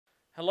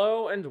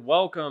Hello and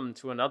welcome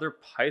to another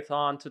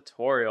Python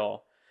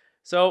tutorial.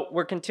 So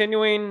we're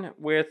continuing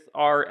with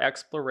our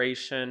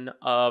exploration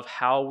of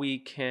how we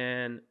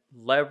can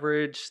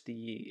leverage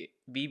the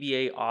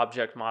VBA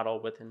object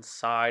model with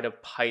inside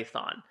of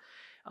Python.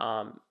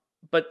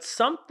 But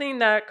something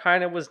that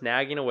kind of was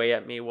nagging away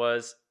at me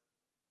was,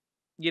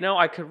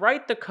 I could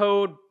write the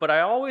code, but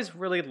I always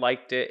really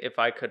liked it if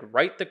I could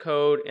write the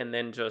code and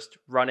then just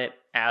run it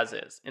as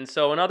is. And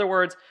so, in other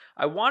words,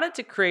 I wanted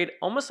to create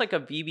almost like a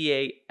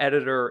VBA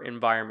editor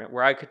environment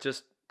where I could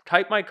just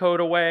type my code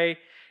away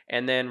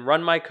and then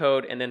run my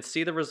code and then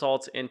see the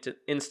results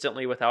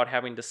instantly without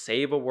having to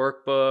save a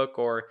workbook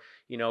or,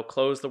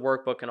 close the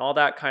workbook and all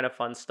that kind of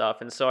fun stuff.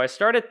 And so I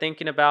started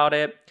thinking about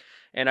it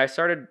and I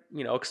started,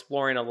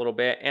 exploring a little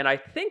bit. And I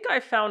think I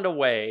found a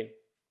way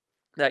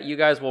that you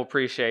guys will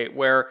appreciate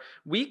where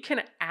we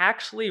can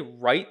actually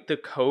write the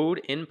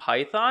code in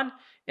Python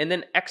and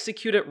then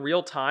execute it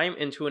real time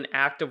into an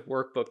active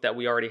workbook that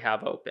we already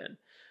have open.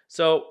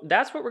 So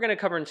that's what we're going to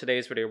cover in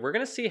today's video. We're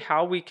going to see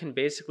how we can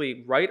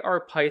basically write our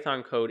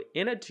Python code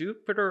in a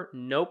Jupyter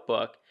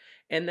notebook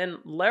and then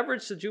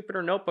leverage the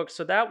Jupyter notebook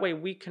so that way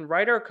we can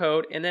write our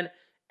code and then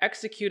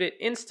execute it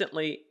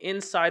instantly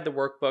inside the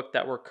workbook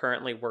that we're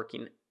currently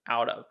working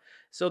out of.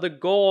 So the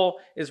goal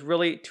is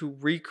really to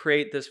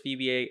recreate this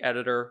VBA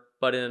editor,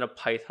 but in a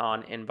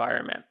Python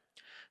environment.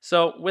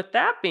 So with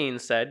that being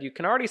said, you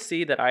can already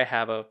see that I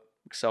have a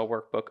Excel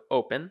workbook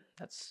open.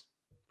 That's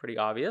pretty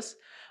obvious.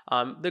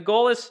 The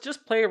goal is to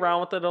just play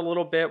around with it a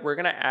little bit. We're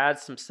going to add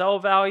some cell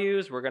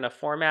values. We're going to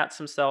format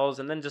some cells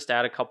and then just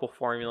add a couple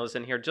formulas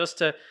in here just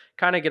to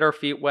kind of get our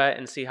feet wet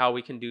and see how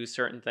we can do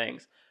certain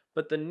things.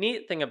 But the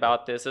neat thing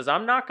about this is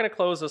I'm not going to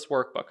close this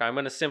workbook. I'm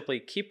going to simply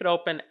keep it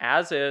open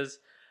as is.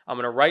 I'm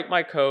going to write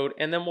my code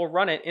and then we'll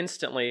run it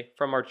instantly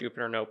from our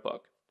Jupyter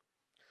notebook.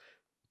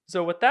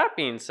 So with that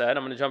being said,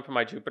 I'm going to jump in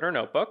my Jupyter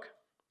notebook.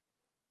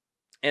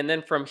 And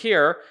then from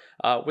here,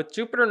 with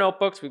Jupyter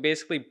notebooks, we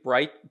basically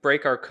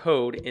break our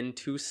code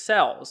into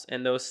cells.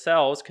 And those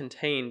cells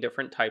contain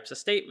different types of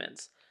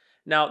statements.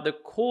 Now, the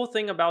cool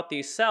thing about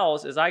these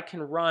cells is I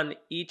can run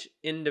each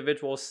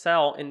individual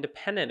cell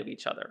independent of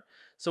each other.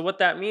 So what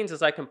that means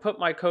is I can put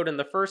my code in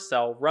the first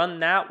cell,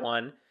 run that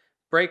one,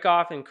 break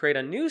off and create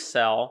a new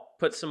cell,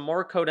 put some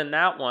more code in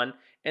that one,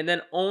 and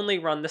then only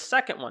run the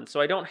second one. So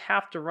I don't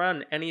have to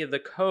run any of the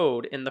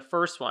code in the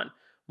first one.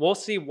 We'll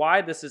see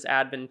why this is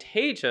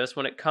advantageous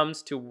when it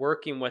comes to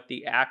working with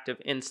the active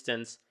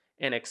instance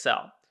in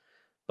Excel.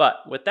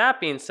 But with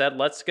that being said,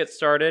 let's get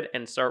started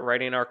and start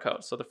writing our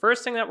code. So the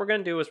first thing that we're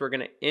going to do is we're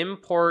going to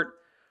import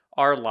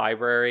our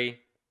library.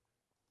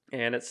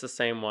 And it's the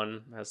same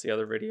one as the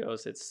other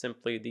videos. It's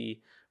simply the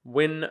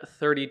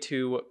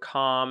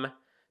win32com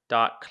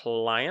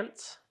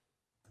 .client.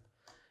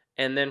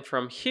 And then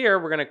from here,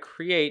 we're going to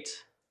create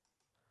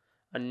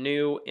a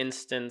new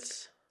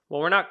instance.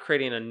 Well, we're not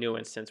creating a new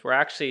instance. We're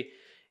actually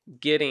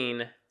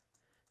getting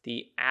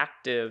the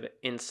active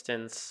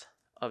instance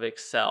of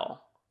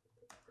Excel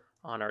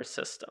on our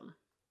system.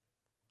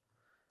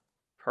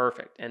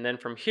 Perfect. And then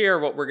from here,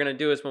 what we're going to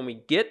do is when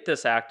we get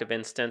this active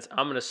instance,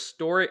 I'm going to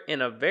store it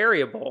in a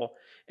variable.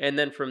 And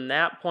then from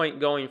that point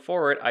going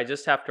forward, I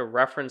just have to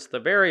reference the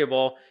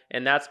variable.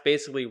 And that's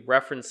basically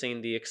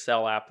referencing the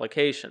Excel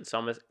application. So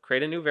I'm going to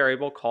create a new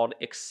variable called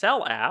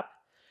Excel app.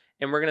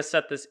 And we're going to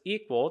set this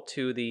equal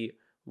to the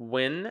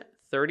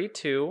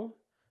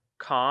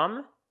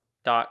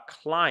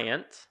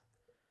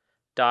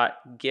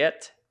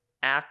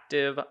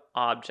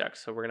win32com.client.getActiveObject.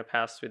 So we're going to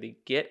pass through the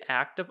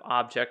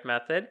getActiveObject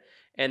method.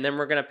 And then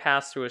we're going to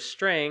pass through a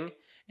string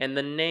and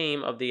the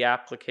name of the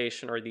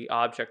application or the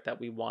object that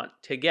we want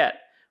to get.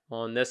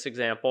 Well, in this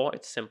example,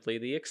 it's simply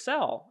the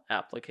Excel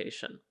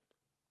application.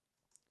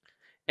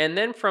 And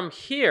then from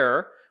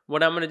here,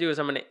 what I'm going to do is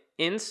I'm going to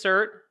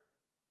insert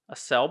a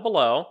cell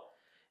below.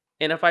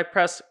 And if I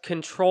press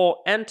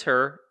Control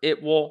Enter,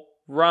 it will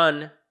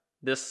run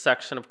this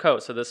section of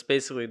code. So this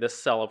basically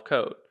this cell of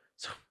code.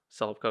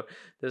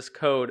 This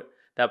code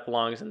that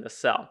belongs in this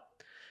cell.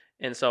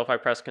 And so if I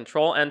press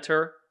Control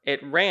Enter,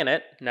 it ran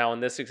it. Now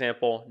in this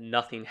example,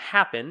 nothing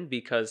happened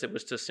because it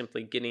was just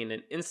simply getting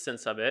an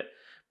instance of it.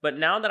 But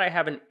now that I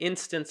have an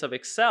instance of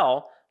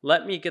Excel,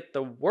 let me get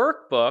the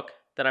workbook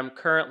that I'm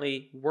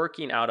currently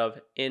working out of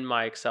in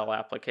my Excel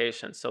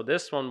application. So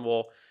this one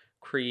will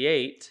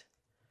create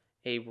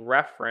a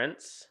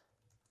reference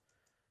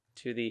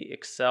to the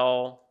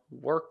Excel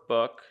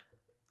workbook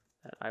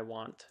that I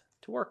want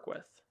to work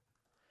with.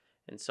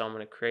 And so I'm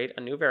going to create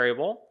a new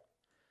variable.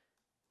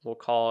 We'll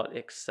call it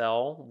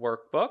Excel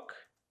workbook.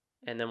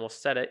 And then we'll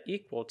set it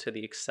equal to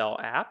the Excel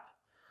app.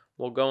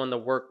 We'll go in the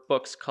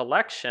workbooks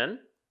collection,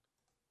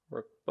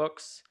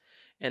 workbooks,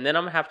 and then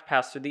I'm gonna have to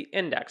pass through the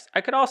index.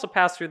 I could also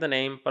pass through the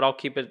name, but I'll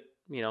keep it,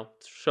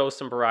 show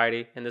some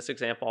variety. In this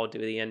example, I'll do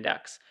the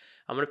index.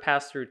 I'm gonna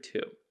pass through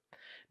 2.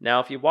 Now,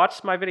 if you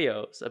watched my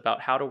videos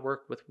about how to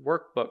work with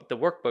the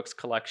workbooks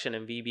collection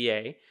in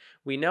VBA,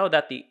 we know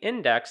that the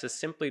index is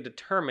simply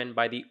determined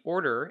by the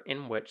order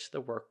in which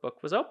the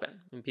workbook was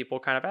open. And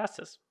people kind of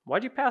ask us,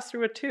 why'd you pass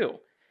through a 2?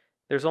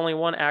 there's only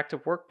one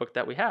active workbook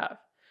that we have.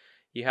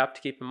 You have to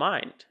keep in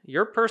mind,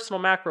 your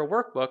personal macro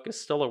workbook is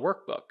still a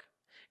workbook.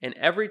 And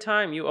every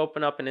time you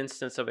open up an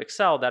instance of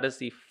Excel, that is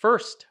the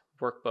first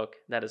workbook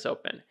that is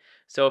open.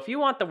 So if you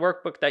want the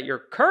workbook that you're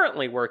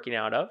currently working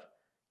out of,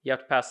 you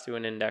have to pass through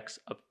an index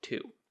of 2.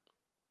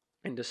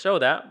 And to show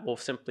that, we'll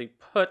simply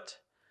put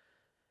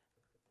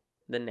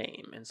the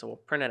name. And so we'll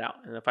print it out.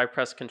 And if I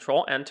press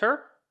Control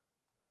Enter,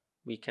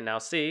 we can now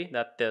see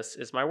that this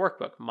is my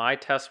workbook, my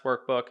test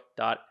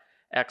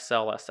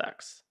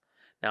workbook.xlsx.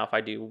 Now if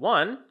I do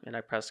 1 and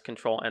I press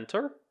Control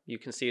Enter, you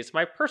can see it's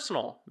my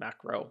personal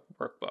macro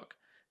workbook.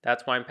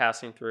 That's why I'm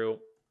passing through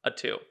a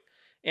 2.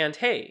 And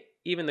hey,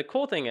 even the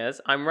cool thing is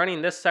I'm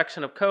running this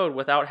section of code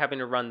without having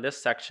to run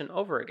this section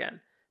over again.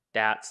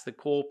 That's the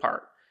cool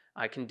part.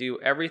 I can do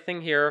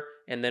everything here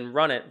and then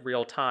run it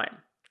real time.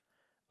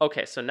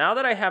 Okay, so now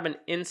that I have an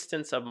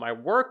instance of my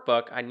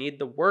workbook, I need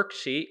the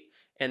worksheet.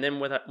 And then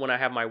when I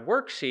have my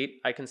worksheet,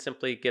 I can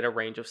simply get a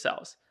range of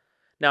cells.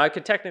 Now I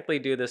could technically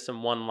do this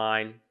in one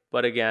line,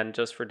 but again,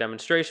 just for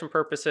demonstration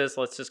purposes,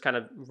 let's just kind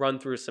of run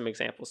through some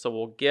examples. So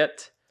we'll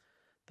get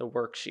the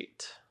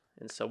worksheet.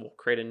 And so we'll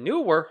create a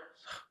new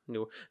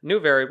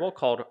variable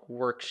called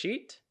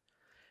worksheet.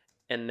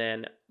 And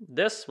then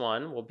this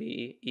one will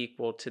be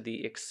equal to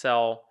the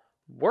Excel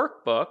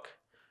workbook.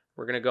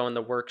 We're going to go in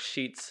the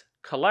worksheets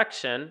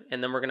collection,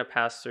 and then we're going to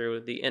pass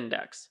through the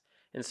index.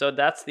 And so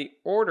that's the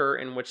order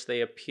in which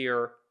they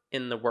appear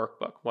in the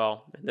workbook.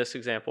 Well, in this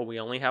example, we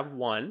only have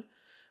 1.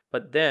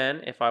 But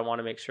then if I want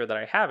to make sure that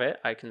I have it,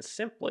 I can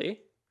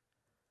simply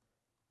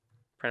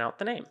print out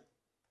the name,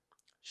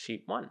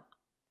 sheet 1.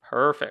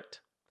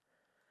 Perfect.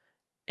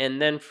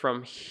 And then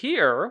from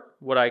here,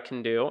 what I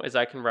can do is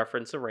I can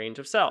reference a range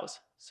of cells.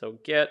 So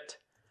get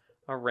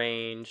a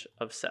range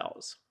of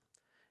cells.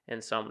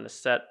 And so I'm going to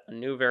set a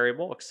new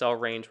variable, Excel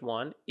range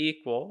 1,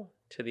 equal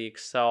to the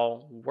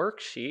Excel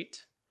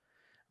worksheet.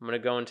 I'm going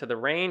to go into the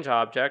range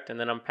object, and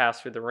then I'm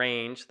pass through the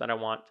range that I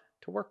want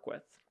to work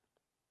with.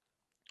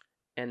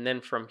 And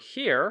then from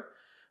here,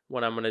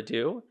 what I'm going to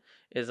do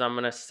is I'm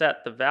going to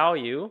set the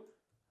value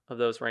of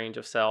those range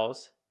of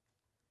cells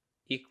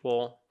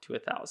equal to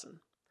 1,000.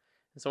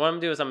 And so what I'm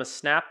going to do is I'm going to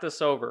snap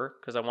this over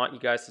because I want you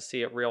guys to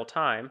see it real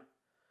time.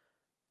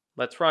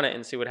 Let's run it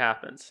and see what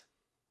happens.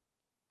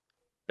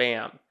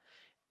 Bam.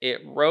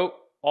 It wrote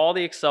all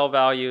the Excel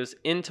values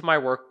into my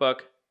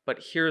workbook, but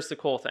here's the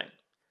cool thing.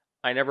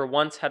 I never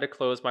once had to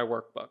close my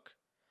workbook.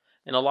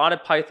 In a lot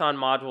of Python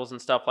modules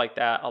and stuff like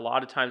that, a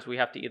lot of times we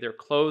have to either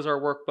close our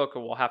workbook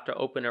or we'll have to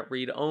open it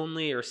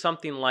read-only or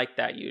something like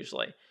that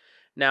usually.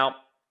 Now,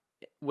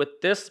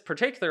 with this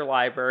particular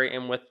library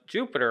and with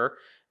Jupyter,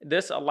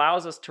 this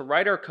allows us to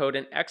write our code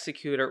and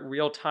execute it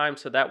real time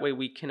so that way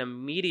we can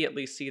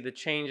immediately see the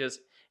changes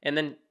and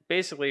then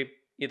basically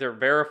either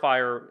verify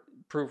or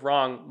prove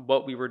wrong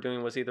what we were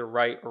doing was either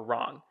right or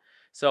wrong.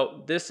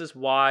 So this is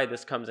why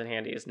this comes in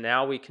handy, is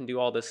now we can do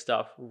all this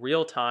stuff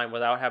real time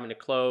without having to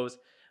close,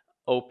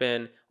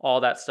 open,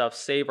 all that stuff,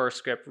 save our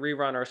script,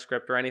 rerun our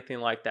script, or anything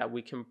like that.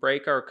 We can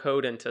break our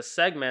code into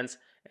segments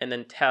and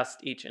then test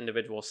each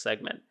individual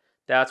segment.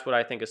 That's what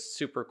I think is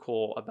super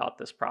cool about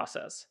this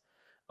process.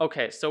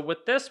 Okay, so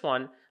with this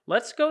one,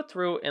 let's go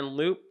through and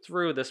loop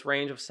through this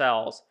range of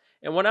cells.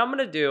 And what I'm going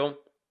to do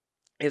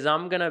is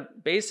I'm going to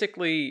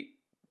basically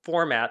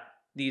format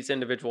these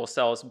individual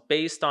cells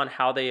based on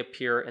how they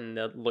appear in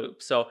the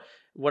loop. So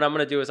what I'm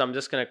going to do is I'm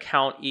just going to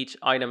count each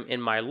item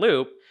in my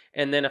loop,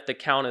 and then if the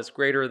count is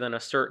greater than a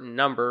certain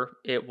number,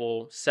 it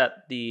will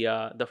set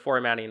the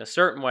formatting a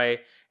certain way,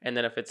 and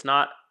then if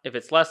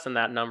it's less than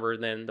that number,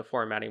 then the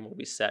formatting will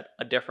be set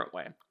a different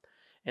way.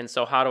 And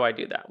so how do I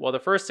do that? Well, the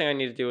first thing I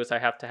need to do is I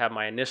have to have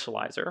my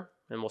initializer,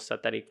 and we'll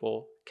set that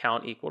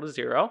count equal to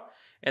 0,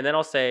 and then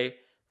I'll say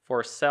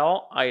for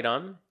cell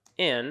item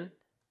in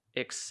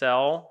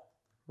Excel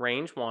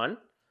range 1,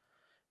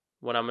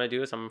 what I'm going to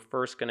do is I'm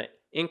first going to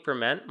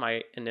increment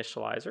my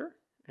initializer.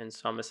 And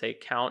so I'm going to say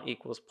count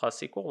equals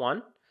plus equal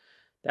 1.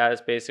 That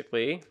is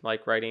basically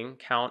like writing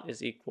count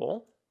is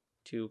equal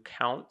to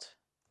count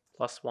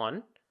plus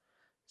 1.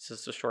 This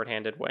is the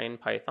shorthanded way in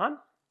Python.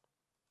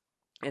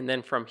 And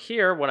then from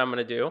here, what I'm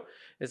going to do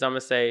is I'm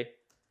going to say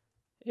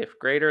if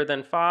greater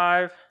than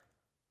 5,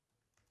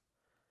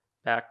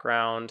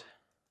 background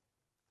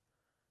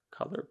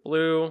color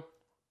blue,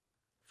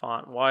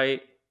 font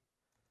white,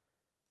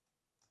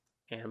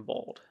 and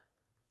bold,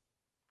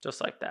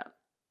 just like that.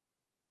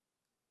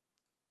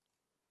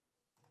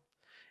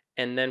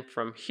 And then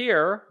from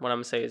here, what I'm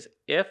going to say is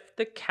if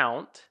the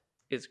count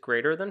is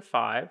greater than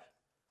 5,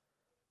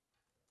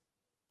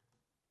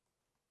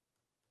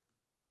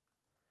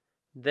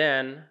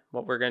 then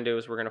what we're going to do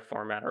is we're going to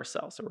format our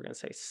cell. So we're going to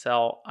say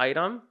cell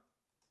item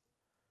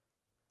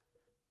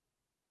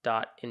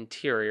dot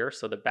interior,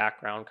 so the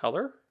background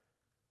color,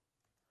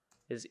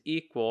 is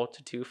equal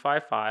to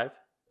 255.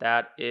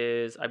 That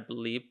is, I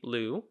believe,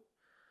 blue.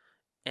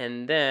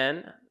 And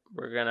then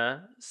we're going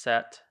to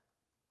set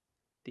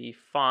the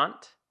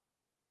font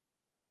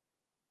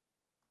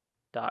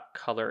dot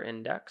color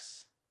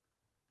index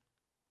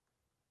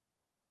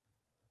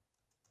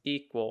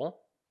equal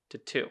to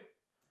 2.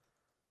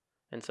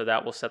 And so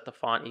that will set the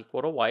font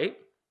equal to white.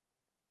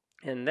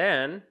 And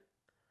then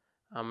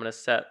I'm going to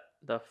set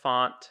the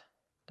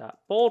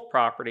font.bold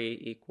property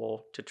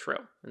equal to true.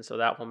 And so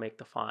that will make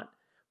the font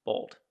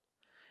bold.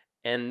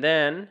 And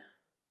then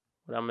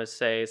what I'm going to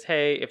say is,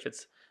 hey, if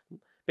it's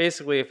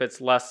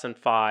less than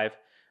 5,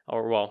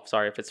 or well,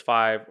 sorry, if it's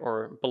 5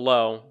 or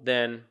below,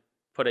 then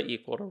put it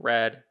equal to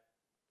red,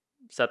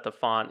 set the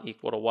font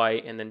equal to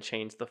white, and then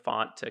change the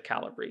font to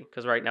Calibri,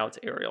 because right now it's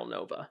Arial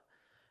Nova.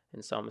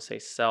 And so I'm going to say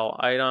cell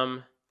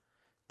item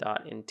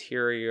dot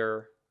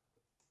interior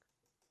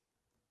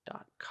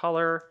dot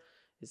color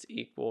is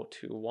equal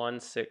to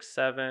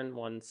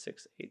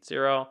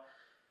 1671680.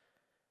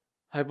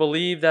 I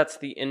believe that's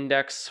the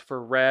index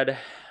for red.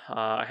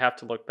 I have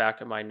to look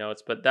back at my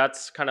notes, but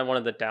that's kind of one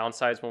of the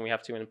downsides when we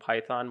have to in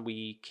Python.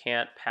 We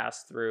can't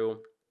pass through,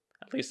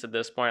 at least at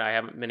this point, I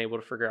haven't been able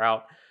to figure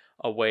out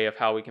a way of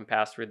how we can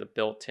pass through the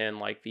built-in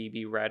like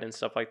VB red and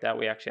stuff like that.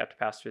 We actually have to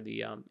pass through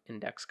the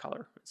index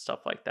color and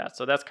stuff like that.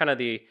 So that's kind of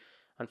the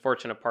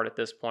unfortunate part at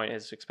this point,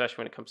 is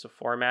especially when it comes to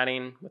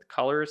formatting with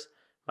colors,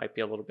 might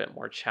be a little bit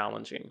more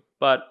challenging.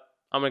 But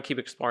I'm going to keep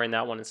exploring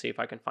that one and see if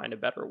I can find a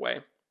better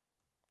way.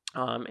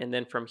 And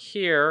then from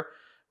here,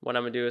 what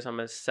I'm going to do is I'm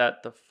going to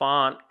set the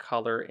font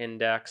color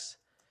index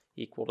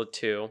equal to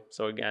 2.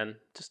 So again,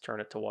 just turn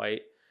it to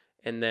white.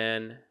 And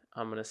then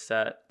I'm going to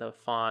set the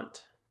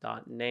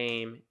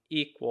font.name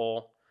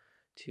equal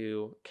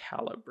to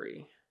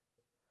Calibri.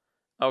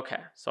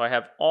 Okay, so I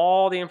have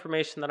all the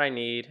information that I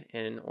need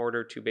in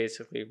order to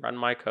basically run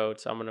my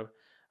code. So I'm going to,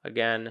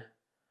 again,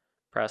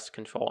 press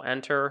Control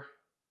Enter.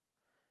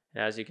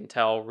 And as you can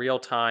tell, real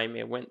time,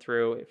 it went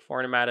through, it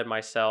formatted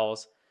my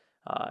cells.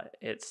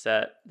 It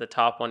set the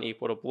top one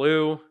equal to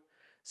blue.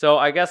 So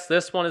I guess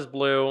this one is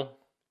blue,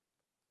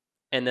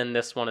 and then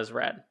this one is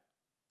red.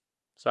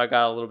 So I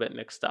got a little bit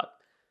mixed up.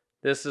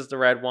 This is the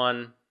red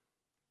one.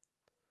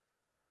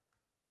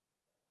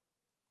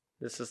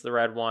 This is the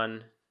red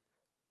one.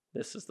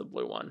 This is the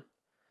blue one.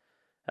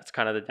 That's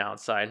kind of the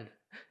downside.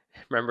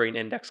 Remembering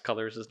index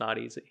colors is not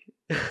easy.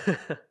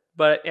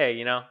 But hey,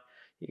 you know,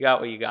 you got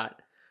what you got.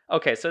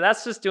 Okay, so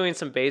that's just doing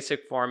some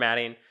basic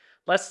formatting.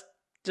 Let's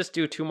just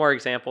do 2 more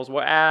examples.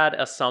 We'll add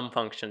a sum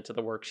function to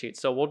the worksheet.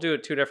 So we'll do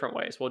it 2 different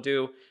ways. We'll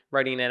do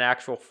writing an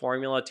actual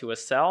formula to a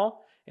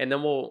cell, and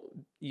then we'll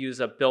use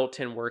a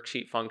built-in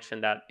worksheet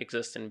function that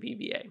exists in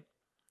VBA.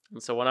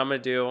 And so what I'm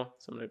going to do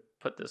is I'm going to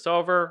put this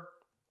over,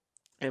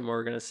 and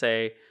we're going to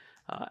say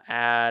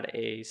add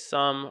a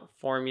sum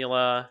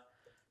formula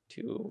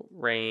to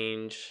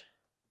range,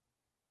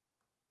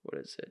 what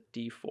is it,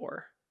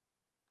 D4.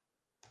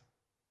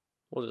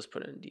 We'll just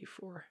put it in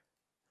D4.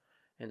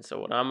 And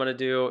so what I'm going to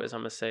do is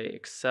I'm going to say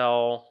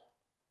Excel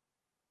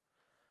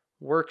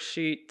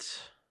worksheet.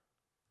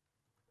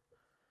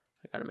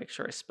 I got to make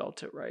sure I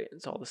spelled it right.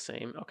 It's all the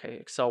same. Okay,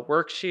 Excel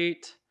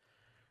worksheet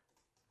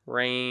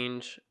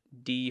range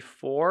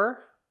D4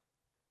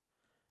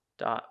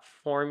 dot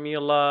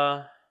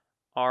formula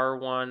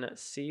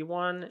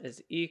R1C1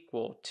 is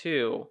equal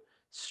to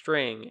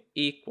string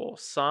equal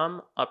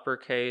sum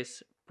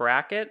uppercase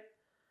bracket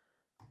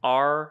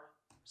R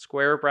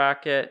square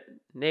bracket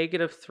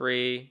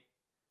 -3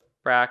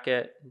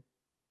 bracket,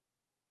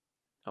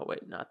 oh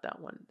wait, not that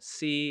one,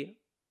 C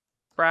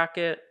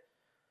bracket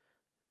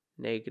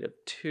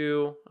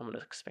 -2, I'm going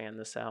to expand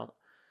this out,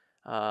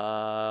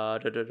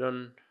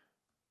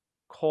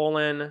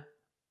 colon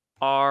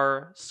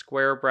R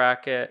square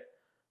bracket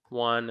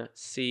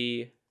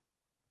 1C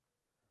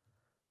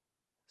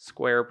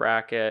square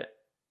bracket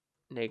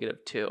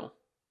 -2.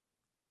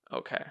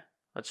 Okay,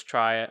 let's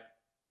try it.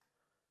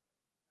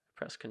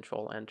 Press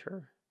Control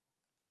Enter.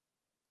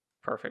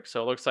 Perfect.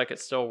 So it looks like it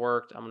still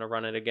worked. I'm going to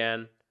run it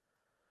again.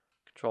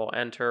 Control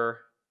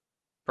Enter.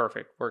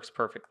 Perfect. Works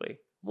perfectly.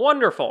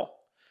 Wonderful.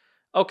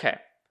 Okay.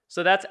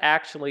 So that's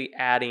actually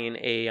adding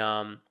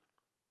a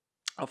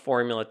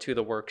formula to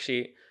the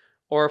worksheet.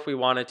 Or if we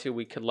wanted to,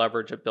 we could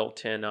leverage a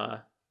built-in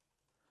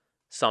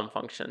sum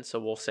function. So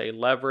we'll say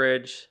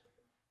leverage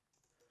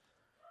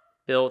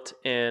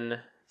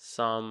built-in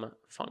sum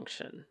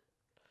function.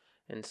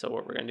 And so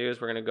what we're going to do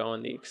is we're going to go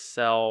in the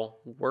Excel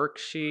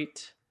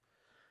worksheet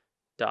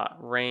dot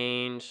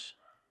range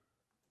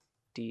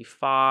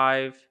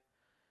D5,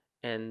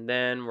 and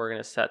then we're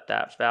going to set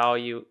that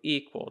value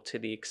equal to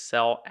the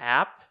Excel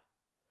app,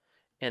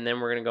 and then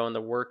we're going to go in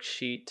the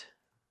worksheet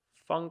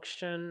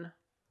function,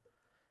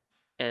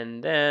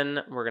 and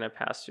then we're going to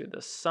pass through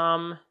the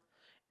sum,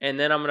 and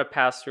then I'm going to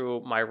pass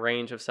through my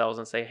range of cells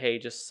and say, hey,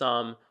 just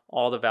sum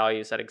all the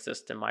values that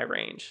exist in my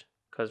range,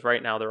 because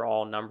right now they're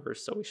all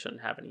numbers, so we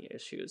shouldn't have any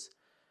issues.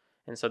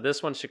 And so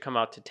this one should come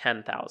out to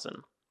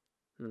 10,000.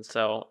 And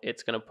so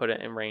it's going to put it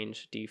in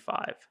range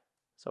D5.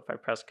 So if I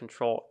press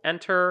Control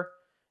Enter,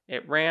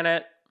 it ran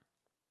it,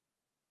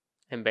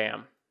 and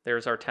bam,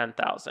 there's our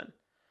 10,000.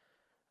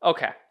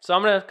 Okay, so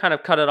I'm going to kind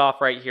of cut it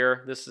off right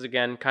here. This is,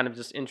 again, kind of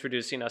just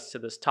introducing us to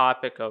this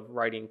topic of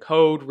writing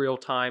code real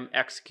time,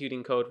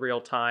 executing code real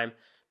time.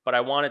 But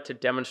I wanted to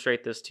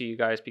demonstrate this to you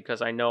guys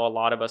because I know a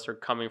lot of us are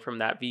coming from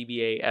that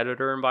VBA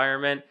Editor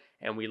environment,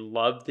 and we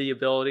love the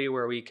ability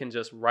where we can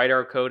just write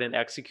our code and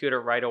execute it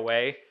right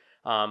away.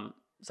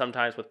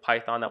 Sometimes with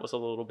Python that was a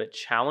little bit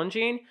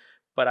challenging,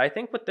 but I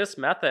think with this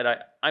method,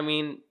 I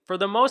mean, for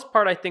the most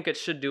part, I think it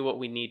should do what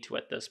we need to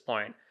at this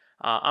point.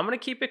 I'm going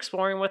to keep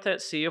exploring with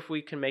it, see if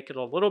we can make it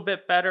a little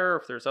bit better,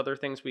 if there's other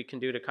things we can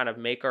do to kind of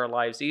make our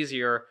lives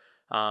easier.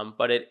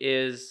 But it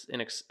is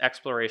an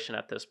exploration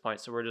at this point,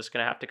 so we're just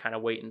going to have to kind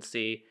of wait and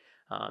see,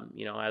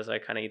 as I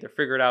kind of either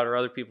figure it out or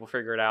other people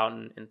figure it out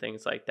and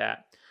things like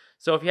that.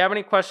 So if you have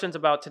any questions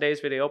about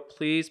today's video,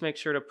 please make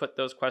sure to put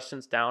those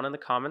questions down in the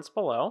comments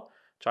below.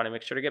 Try to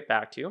make sure to get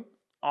back to you.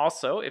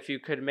 Also, if you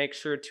could make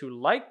sure to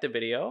like the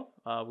video,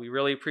 we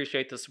really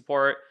appreciate the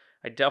support.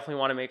 I definitely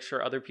want to make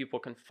sure other people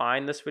can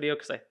find this video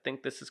because I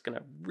think this is going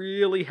to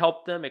really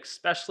help them,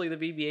 especially the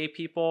VBA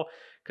people,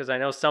 because I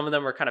know some of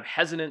them are kind of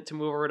hesitant to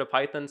move over to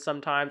Python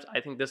sometimes.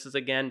 I think this is,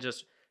 again,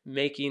 just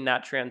making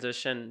that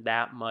transition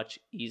that much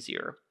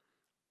easier.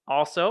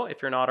 Also,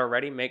 if you're not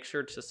already, make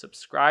sure to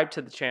subscribe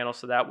to the channel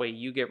so that way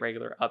you get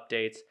regular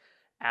updates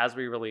as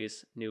we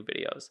release new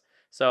videos.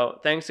 So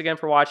thanks again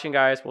for watching,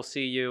 guys. We'll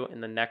see you in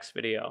the next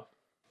video.